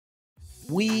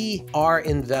We are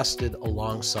invested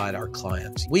alongside our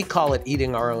clients. We call it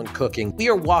eating our own cooking. We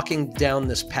are walking down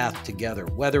this path together.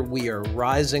 Whether we are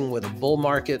rising with a bull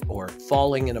market or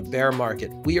falling in a bear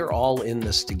market, we are all in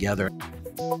this together.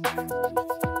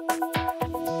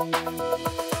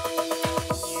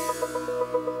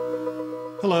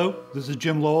 Hello, this is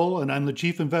Jim Lowell, and I'm the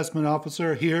Chief Investment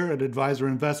Officer here at Advisor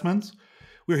Investments.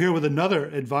 We're here with another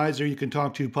Advisor You Can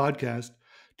Talk To podcast.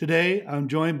 Today, I'm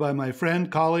joined by my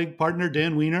friend, colleague, partner,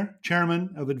 Dan Wiener,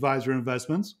 Chairman of Advisor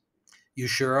Investments. You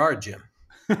sure are, Jim.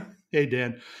 Hey,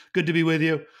 Dan. Good to be with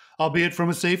you, albeit from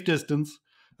a safe distance.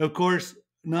 Of course,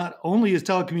 not only is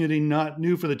telecommuting not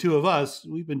new for the two of us,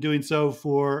 we've been doing so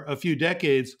for a few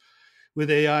decades with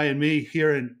AI and me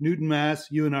here in Newton, Mass.,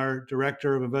 you and our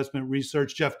Director of Investment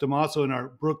Research, Jeff DeMasso, in our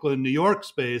Brooklyn, New York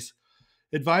space.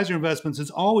 Advisor Investments has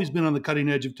always been on the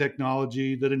cutting edge of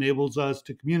technology that enables us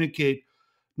to communicate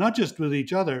not just with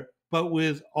each other, but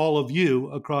with all of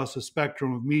you across a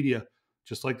spectrum of media,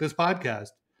 just like this podcast.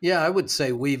 Yeah, I would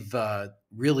say we've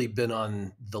really been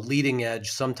on the leading edge,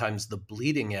 sometimes the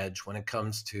bleeding edge when it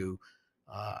comes to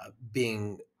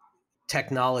being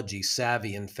technology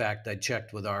savvy. In fact, I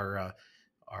checked with our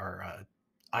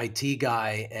IT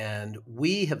guy, and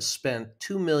we have spent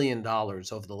 $2 million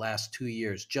over the last 2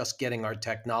 years just getting our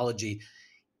technology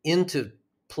into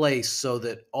place so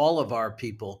that all of our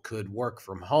people could work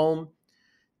from home,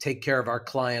 take care of our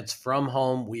clients from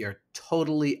home. We are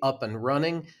totally up and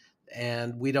running,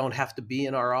 and we don't have to be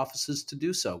in our offices to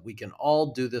do so. We can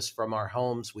all do this from our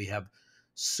homes. We have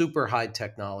super high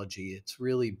technology. It's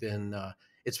really been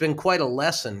quite a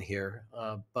lesson here,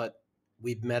 but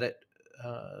we've met it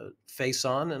face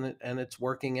on, and it's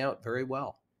working out very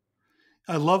well.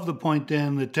 I love the point,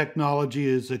 Dan, that technology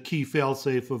is a key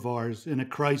failsafe of ours in a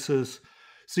crisis,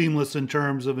 seamless in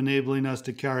terms of enabling us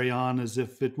to carry on as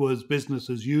if it was business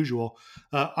as usual.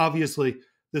 Obviously,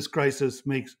 this crisis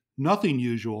makes nothing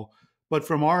usual, but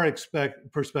from our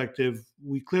perspective,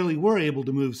 we clearly were able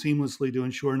to move seamlessly to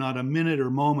ensure not a minute or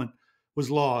moment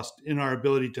was lost in our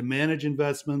ability to manage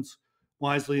investments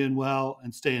wisely and well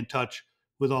and stay in touch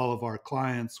with all of our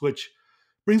clients, which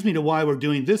brings me to why we're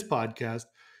doing this podcast.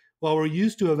 While we're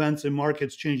used to events and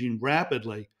markets changing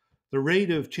rapidly, the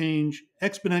rate of change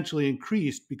exponentially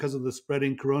increased because of the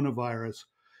spreading coronavirus.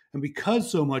 And because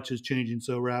so much is changing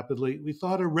so rapidly, we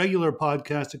thought a regular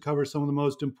podcast to cover some of the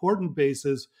most important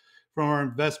bases from our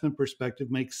investment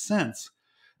perspective makes sense.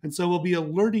 And so we'll be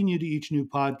alerting you to each new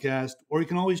podcast, or you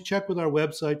can always check with our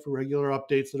website for regular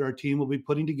updates that our team will be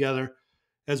putting together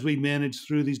as we manage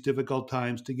through these difficult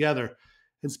times together.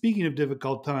 And speaking of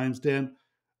difficult times, Dan,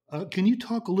 can you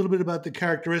talk a little bit about the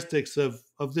characteristics of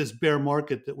this bear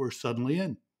market that we're suddenly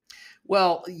in?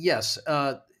 Well, yes.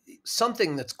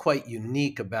 Something that's quite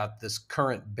unique about this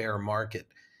current bear market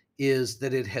is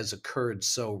that it has occurred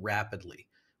so rapidly.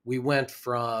 We went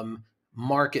from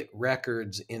market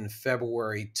records in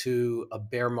February to a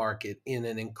bear market in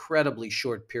an incredibly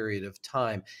short period of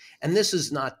time. And this is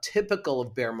not typical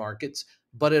of bear markets,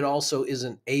 but it also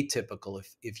isn't atypical,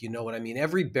 if you know what I mean.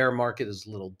 Every bear market is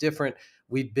a little different.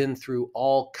 We've been through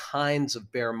all kinds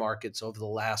of bear markets over the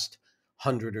last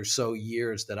 100 or so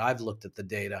years that I've looked at the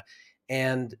data.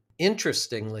 And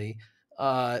interestingly,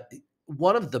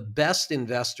 one of the best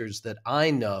investors that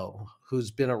I know,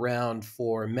 who's been around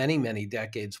for many, many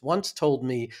decades, once told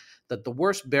me that the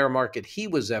worst bear market he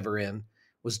was ever in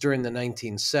was during the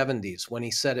 1970s, when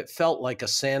he said it felt like a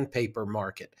sandpaper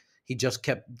market. He just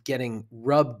kept getting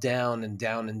rubbed down and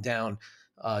down and down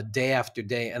day after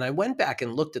day. And I went back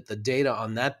and looked at the data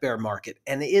on that bear market,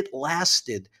 and it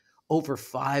lasted over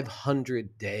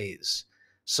 500 days.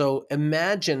 So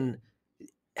imagine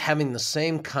having the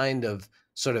same kind of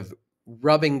sort of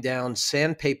rubbing down,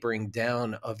 sandpapering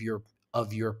down of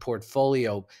your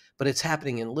portfolio, but it's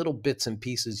happening in little bits and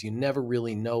pieces. You never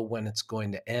really know when it's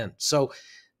going to end. So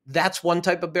that's one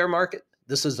type of bear market.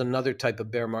 This is another type of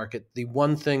bear market. The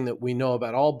one thing that we know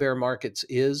about all bear markets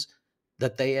is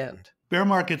that they end. Bear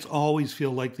markets always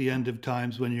feel like the end of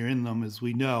times when you're in them, as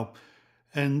we know.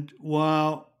 And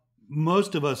while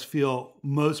most of us feel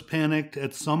most panicked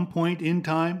at some point in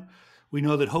time, we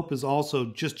know that hope is also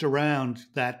just around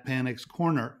that panic's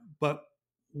corner. But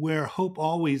where hope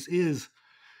always is,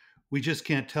 we just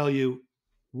can't tell you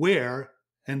where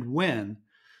and when.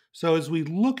 So as we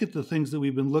look at the things that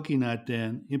we've been looking at,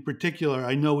 Dan, in particular,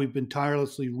 I know we've been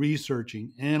tirelessly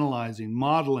researching, analyzing,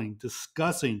 modeling,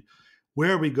 discussing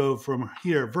where we go from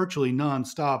here virtually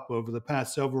nonstop over the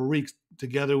past several weeks,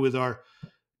 together with our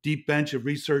deep bench of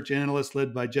research analysts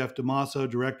led by Jeff DeMasso,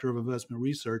 Director of Investment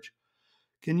Research.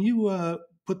 Can you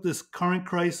put this current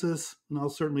crisis, and I'll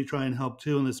certainly try and help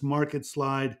too, in this market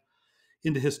slide,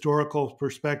 into historical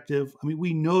perspective? I mean,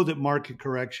 we know that market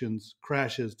corrections,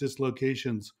 crashes,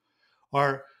 dislocations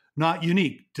are not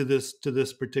unique to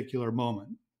this particular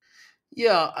moment.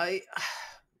 Yeah, I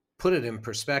put it in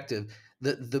perspective.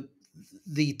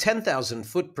 The 10,000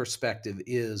 foot perspective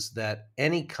is that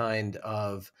any kind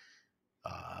of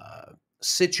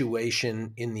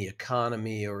situation in the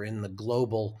economy or in the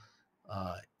global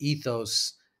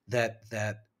ethos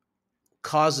that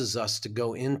causes us to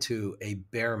go into a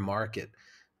bear market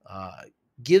uh,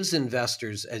 gives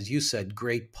investors, as you said,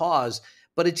 great pause,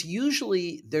 but it's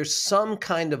usually there's some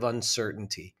kind of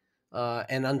uncertainty,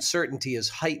 and uncertainty is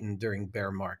heightened during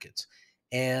bear markets.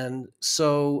 And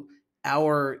so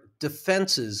our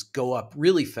defenses go up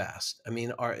really fast. I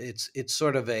mean, it's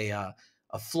sort of a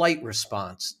flight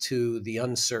response to the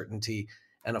uncertainty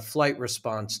and a flight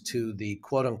response to the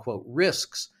quote unquote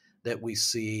risks that we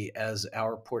see as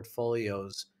our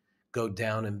portfolios go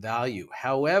down in value.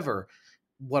 However,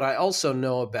 what I also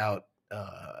know about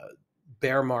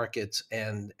bear markets,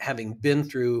 and having been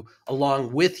through,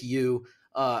 along with you,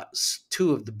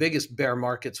 two of the biggest bear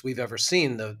markets we've ever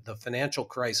seen, the financial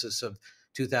crisis of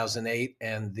 2008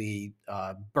 and the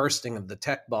bursting of the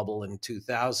tech bubble in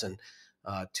 2000,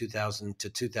 2000 to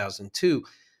 2002.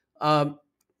 Um,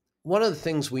 One of the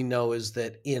things we know is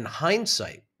that in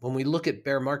hindsight, when we look at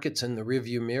bear markets in the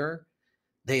rearview mirror,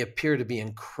 they appear to be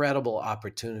incredible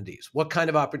opportunities. What kind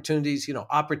of opportunities?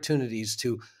 Opportunities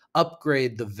to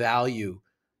upgrade the value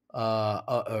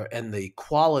and the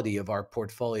quality of our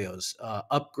portfolios,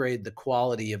 upgrade the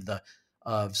quality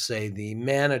of say the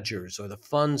managers or the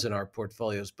funds in our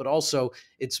portfolios, but also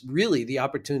it's really the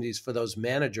opportunities for those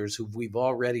managers who we've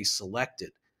already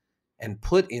selected and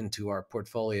put into our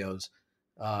portfolios,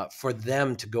 for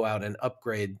them to go out and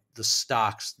upgrade the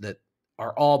stocks that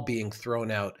are all being thrown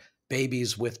out,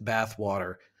 babies with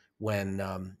bathwater,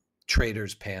 when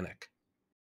traders panic.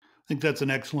 I think that's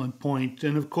an excellent point.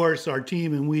 And of course, our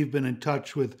team and we've been in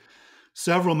touch with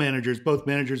several managers, both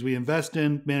managers we invest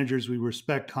in, managers we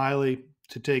respect highly,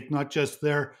 to take not just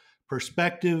their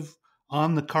perspective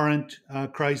on the current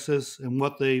crisis and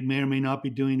what they may or may not be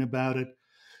doing about it,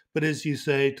 but as you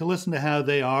say, to listen to how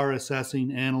they are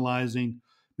assessing, analyzing,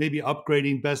 maybe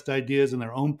upgrading best ideas in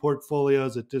their own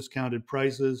portfolios at discounted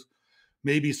prices.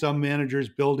 Maybe some managers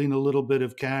building a little bit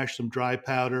of cash, some dry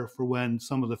powder for when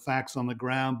some of the facts on the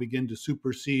ground begin to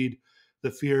supersede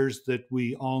the fears that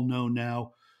we all know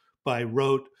now by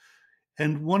rote.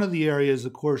 And one of the areas,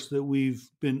 of course, that we've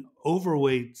been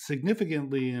overweight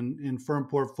significantly in firm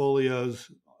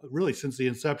portfolios, really since the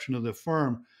inception of the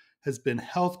firm, has been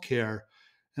healthcare.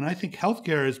 And I think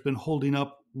healthcare has been holding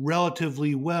up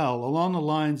relatively well, along the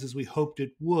lines as we hoped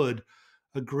it would.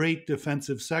 A great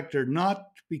defensive sector, not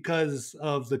because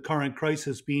of the current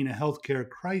crisis being a healthcare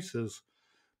crisis,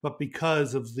 but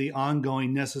because of the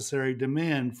ongoing necessary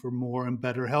demand for more and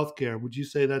better healthcare. Would you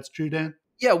say that's true, Dan?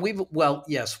 Yeah,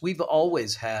 yes, we've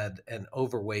always had an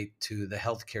overweight to the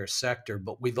healthcare sector,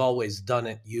 but we've always done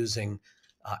it using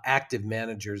active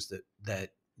managers that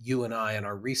you and I and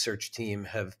our research team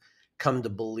have come to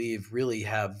believe really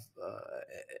have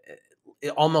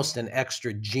almost an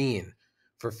extra gene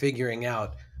for figuring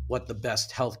out what the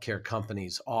best healthcare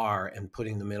companies are and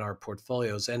putting them in our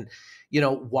portfolios. And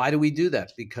why do we do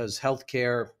that? Because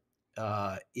healthcare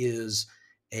is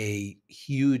a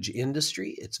huge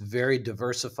industry. It's very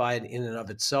diversified in and of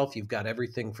itself. You've got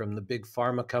everything from the big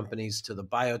pharma companies to the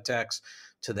biotechs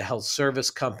to the health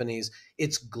service companies.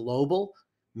 It's global,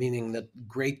 meaning that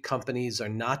great companies are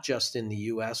not just in the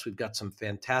US. We've got some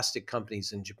fantastic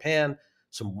companies in Japan,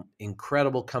 some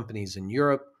incredible companies in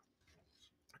Europe.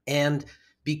 And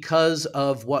because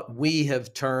of what we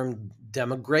have termed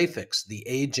demographics, the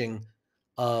aging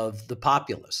of the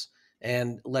populace.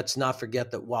 And let's not forget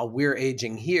that while we're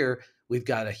aging here, we've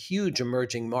got a huge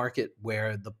emerging market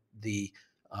where the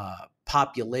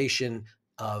population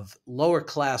of lower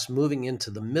class moving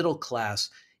into the middle class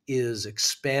is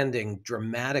expanding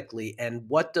dramatically. And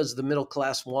what does the middle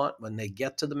class want when they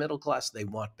get to the middle class? They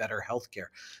want better healthcare.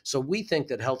 So we think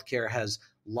that healthcare has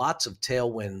lots of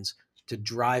tailwinds to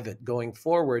drive it going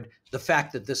forward. The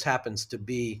fact that this happens to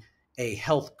be a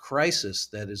health crisis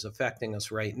that is affecting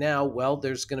us right now, well,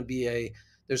 there's going to be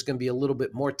a little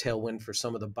bit more tailwind for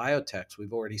some of the biotechs.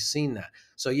 We've already seen that.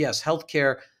 So yes,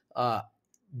 healthcare uh,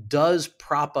 does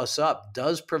prop us up,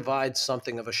 does provide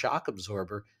something of a shock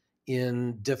absorber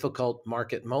in difficult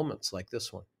market moments like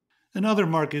this one. And other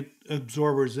market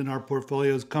absorbers in our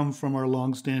portfolios come from our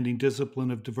longstanding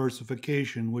discipline of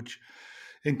diversification, which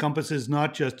encompasses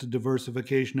not just a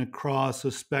diversification across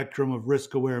a spectrum of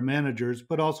risk aware managers,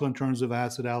 but also in terms of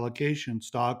asset allocation,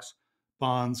 stocks,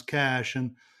 bonds, cash.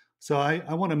 And So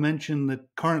I want to mention that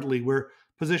currently we're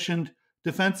positioned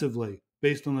defensively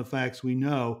based on the facts we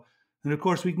know. And of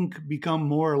course, we can become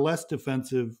more or less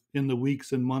defensive in the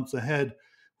weeks and months ahead.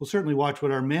 We'll certainly watch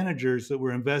what our managers that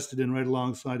we're invested in right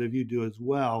alongside of you do as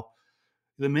well.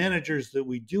 The managers that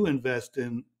we do invest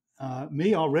in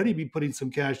may already be putting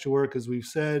some cash to work, as we've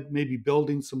said, maybe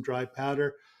building some dry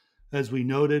powder, as we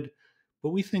noted. But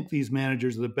we think these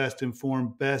managers are the best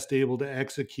informed, best able to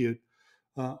execute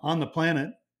on the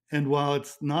planet. And while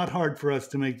it's not hard for us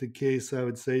to make the case, I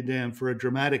would say, Dan, for a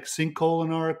dramatic sinkhole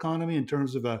in our economy in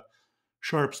terms of a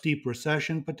sharp, steep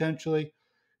recession potentially,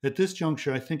 at this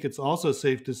juncture, I think it's also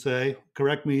safe to say,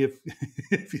 correct me if,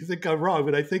 if you think I'm wrong,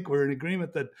 but I think we're in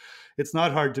agreement that it's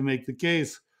not hard to make the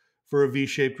case for a V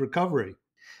shaped recovery.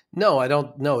 No, I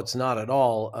don't. No, it's not at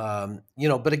all.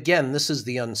 But again, this is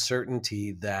the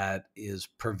uncertainty that is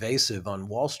pervasive on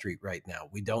Wall Street right now.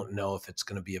 We don't know if it's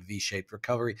going to be a V-shaped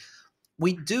recovery.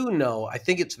 We do know, I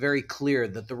think it's very clear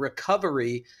that the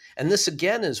recovery, and this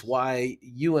again is why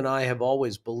you and I have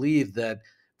always believed that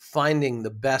finding the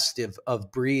best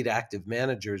of breed active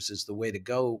managers is the way to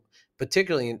go,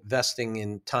 particularly investing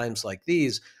in times like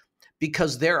these,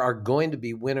 because there are going to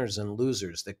be winners and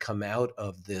losers that come out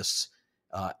of this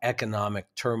economic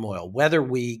turmoil. Whether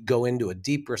we go into a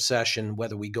deep recession,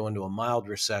 whether we go into a mild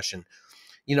recession,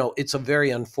 it's a very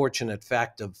unfortunate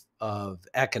fact of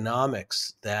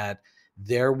economics that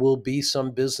there will be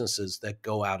some businesses that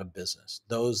go out of business.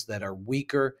 Those that are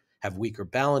weaker, have weaker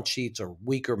balance sheets or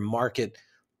weaker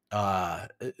uh,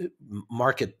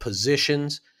 market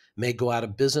positions may go out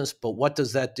of business. But what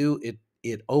does that do?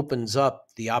 It opens up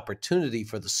the opportunity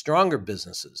for the stronger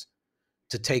businesses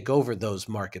to take over those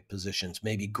market positions,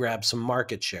 maybe grab some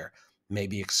market share,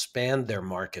 maybe expand their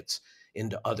markets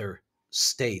into other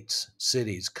states,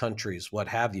 cities, countries, what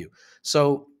have you.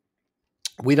 So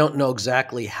we don't know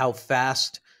exactly how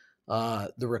fast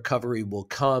the recovery will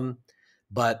come,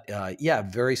 but yeah,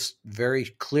 very, very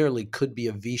clearly could be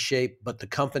a V shape. But the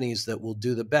companies that will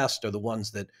do the best are the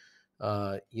ones that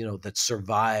that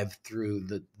survive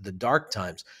through the dark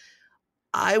times.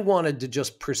 I wanted to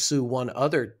just pursue one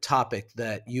other topic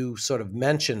that you sort of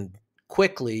mentioned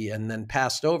quickly and then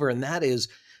passed over, and that is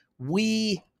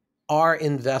we are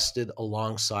invested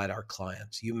alongside our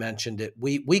clients. You mentioned it.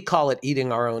 We call it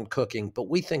eating our own cooking, but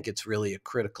we think it's really a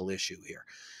critical issue here.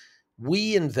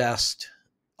 We invest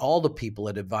all the people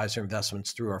at Advisor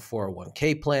Investments through our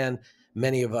 401k plan.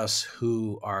 Many of us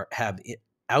who have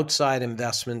outside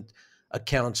investment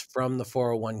accounts from the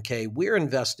 401k, we're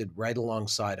invested right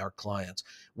alongside our clients.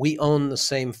 We own the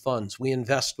same funds. We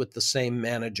invest with the same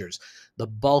managers. The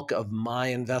bulk of my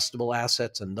investable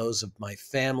assets and those of my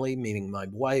family, meaning my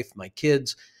wife, my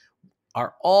kids,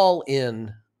 are all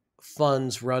in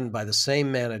funds run by the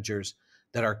same managers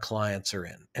that our clients are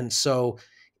in. And so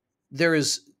there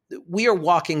is we are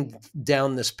walking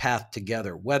down this path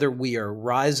together, whether we are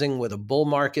rising with a bull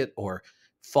market or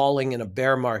falling in a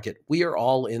bear market. We are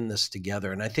all in this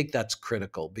together, and I think that's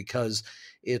critical because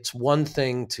it's one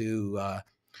thing to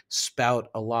spout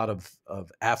a lot of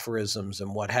aphorisms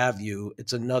and what have you.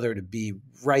 It's another to be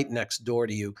right next door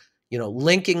to you,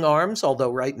 linking arms.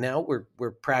 Although right now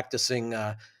we're practicing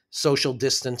social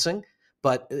distancing,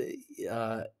 but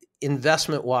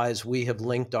investment wise, we have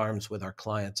linked arms with our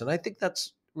clients. And I think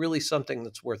that's really something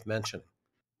that's worth mentioning.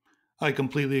 I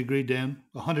completely agree, Dan.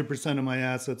 100% of my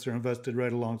assets are invested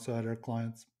right alongside our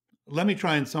clients. Let me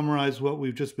try and summarize what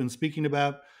we've just been speaking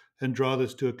about and draw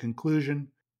this to a conclusion.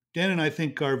 Dan and I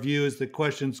think our view is that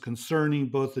questions concerning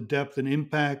both the depth and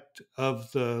impact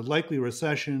of the likely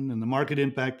recession and the market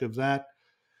impact of that,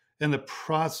 and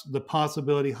the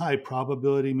possibility, high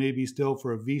probability, maybe still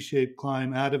for a V shaped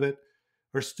climb out of it,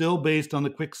 are still based on the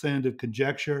quicksand of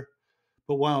conjecture.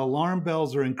 But while alarm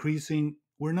bells are increasing,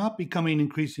 we're not becoming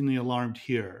increasingly alarmed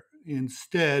here.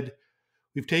 Instead,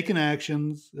 we've taken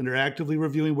actions and are actively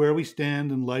reviewing where we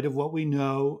stand in light of what we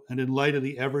know and in light of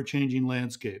the ever changing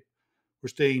landscape. We're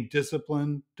staying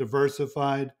disciplined,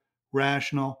 diversified,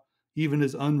 rational, even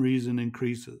as unreason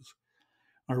increases.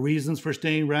 Our reasons for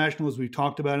staying rational, as we've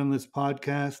talked about in this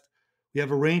podcast, we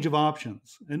have a range of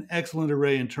options, an excellent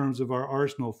array in terms of our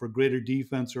arsenal for greater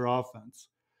defense or offense.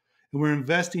 And we're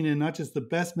investing in not just the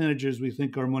best managers we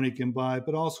think our money can buy,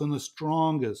 but also in the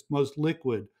strongest, most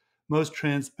liquid, most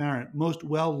transparent, most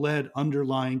well led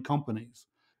underlying companies.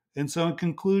 And so, in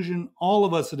conclusion, all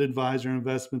of us at Advisor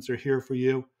Investments are here for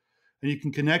you. And you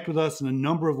can connect with us in a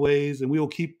number of ways, and we will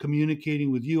keep communicating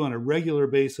with you on a regular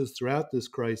basis throughout this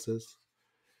crisis.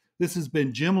 This has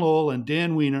been Jim Lowell and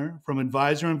Dan Wiener from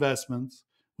Advisor Investments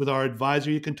with our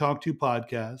Advisor You Can Talk To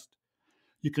podcast.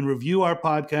 You can review our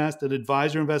podcast at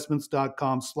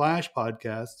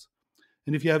advisorinvestments.com/podcasts,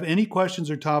 And if you have any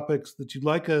questions or topics that you'd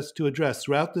like us to address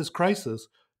throughout this crisis,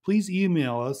 please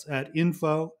email us at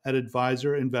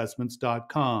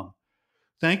info@advisorinvestments.com.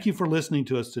 Thank you for listening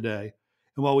to us today.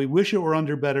 And while we wish it were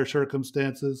under better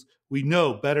circumstances, we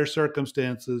know better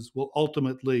circumstances will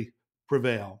ultimately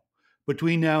prevail.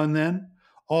 Between now and then,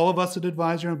 all of us at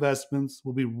Advisor Investments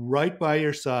will be right by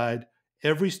your side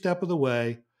every step of the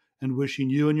way and wishing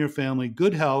you and your family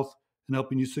good health and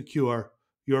helping you secure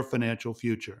your financial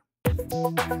future.